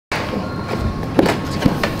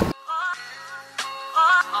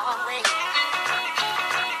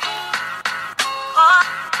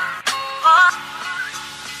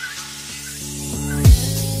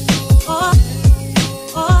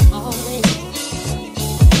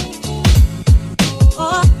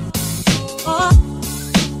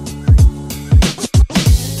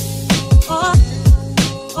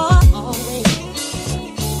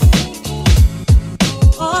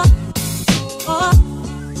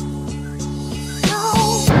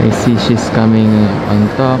I see she's coming on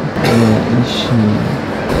top. Where is she?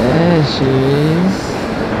 There she is.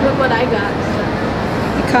 Look what I got.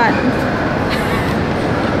 You can't.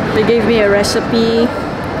 They gave me a recipe.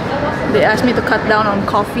 They asked me to cut down on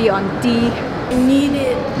coffee, on tea. I need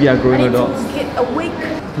it. We are growing adults. I need to get awake.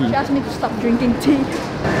 She asked me to stop drinking tea.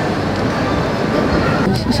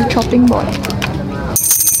 This is a chopping board.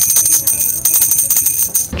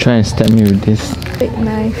 Try and stab me with this. Big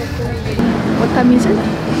knife. What time is it?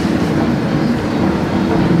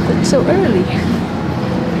 It's so early.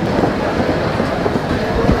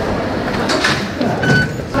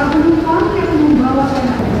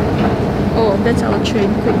 Oh, that's our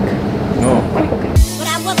train. Quick. No. Quick.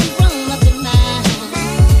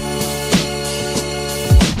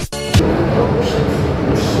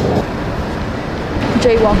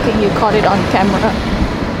 Jaywalking, you caught it on camera.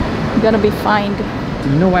 You're gonna be fined.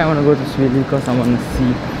 You know why I want to go to Sweden? Because I want to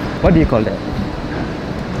see, what do you call that?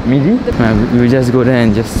 Midi? We will just go there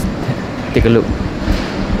and just take a look.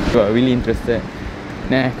 If you are really interested,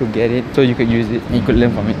 then I could get it so you could use it and you could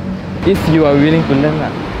learn from it. If you are willing to learn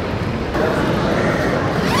lah.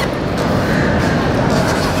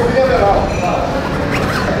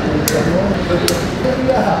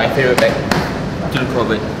 My favorite bag, Jules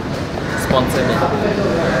Robert. Sponsor me.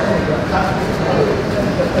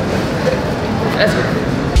 Let's go.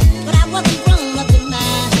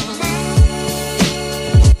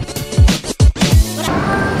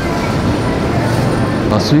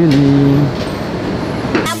 Not really.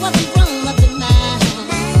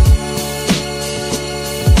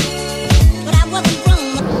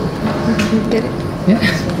 Get it. Yeah.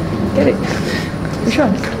 Get it. Which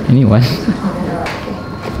one? Anyone.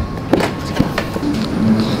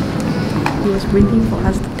 He was waiting for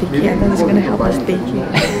us to take it and then he's gonna help us take it.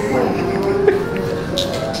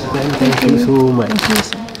 Thank you so much.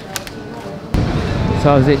 So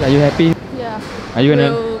how's it? Are you happy? Yeah. Are you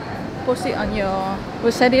gonna... We'll post it on your...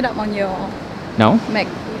 We'll set it up on your Now? Mac.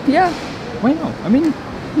 Yeah. Why not? I mean...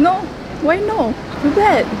 No. Why no? Too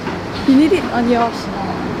bad. You need it on yours.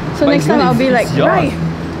 So But next time I'll be like, it's yours. right.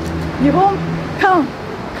 You home? Come.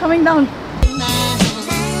 Coming down.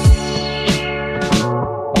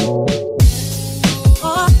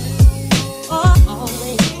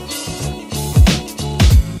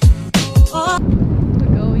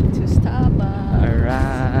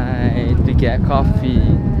 Get coffee.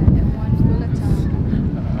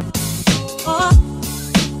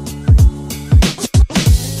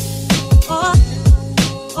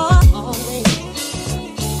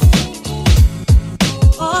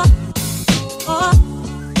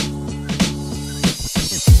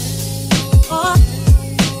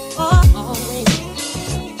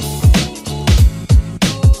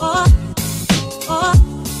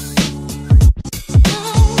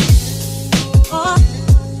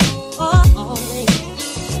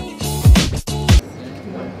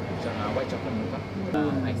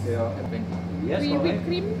 Whipped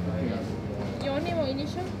cream? Your name or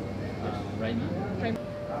initial? Right now.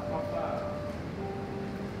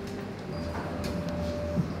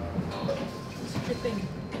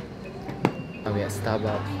 We at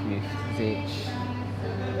Starbucks with Zage.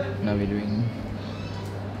 Now we're doing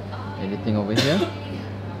editing over here.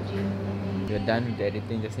 We're done with the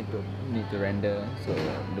editing, just need to render, so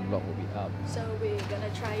the vlog will be up. So we're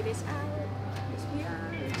gonna try this out. Yes, we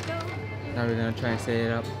are. Let's go. Now we're gonna try and set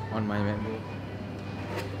it up on my MacBook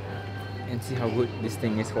and see how good this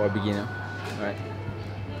thing is for a beginner. Alright.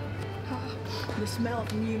 The smell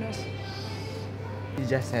of newness. You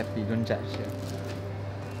just happy, don't judge. Yeah.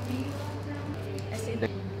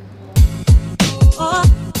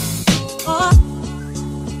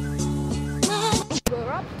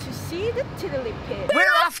 We're up to see the tiddly pit.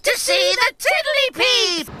 We're off to see the tiddly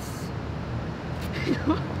peeps!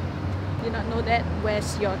 You not know that?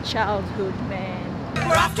 Where's your childhood, man?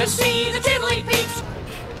 We're off to see the tiddly peeps!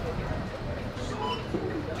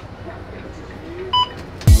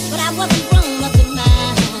 But I wasn't grown up in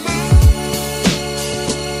mine.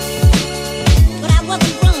 But I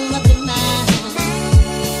wasn't grown up in mine.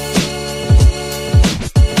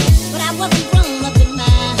 But I wasn't grown up in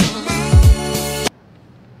mine.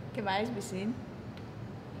 Can my eyes be seen?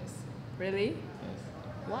 Yes. Really? Yes.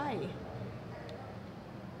 Why?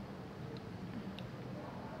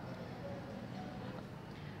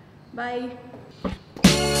 Bye.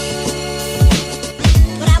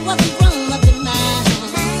 But I wasn't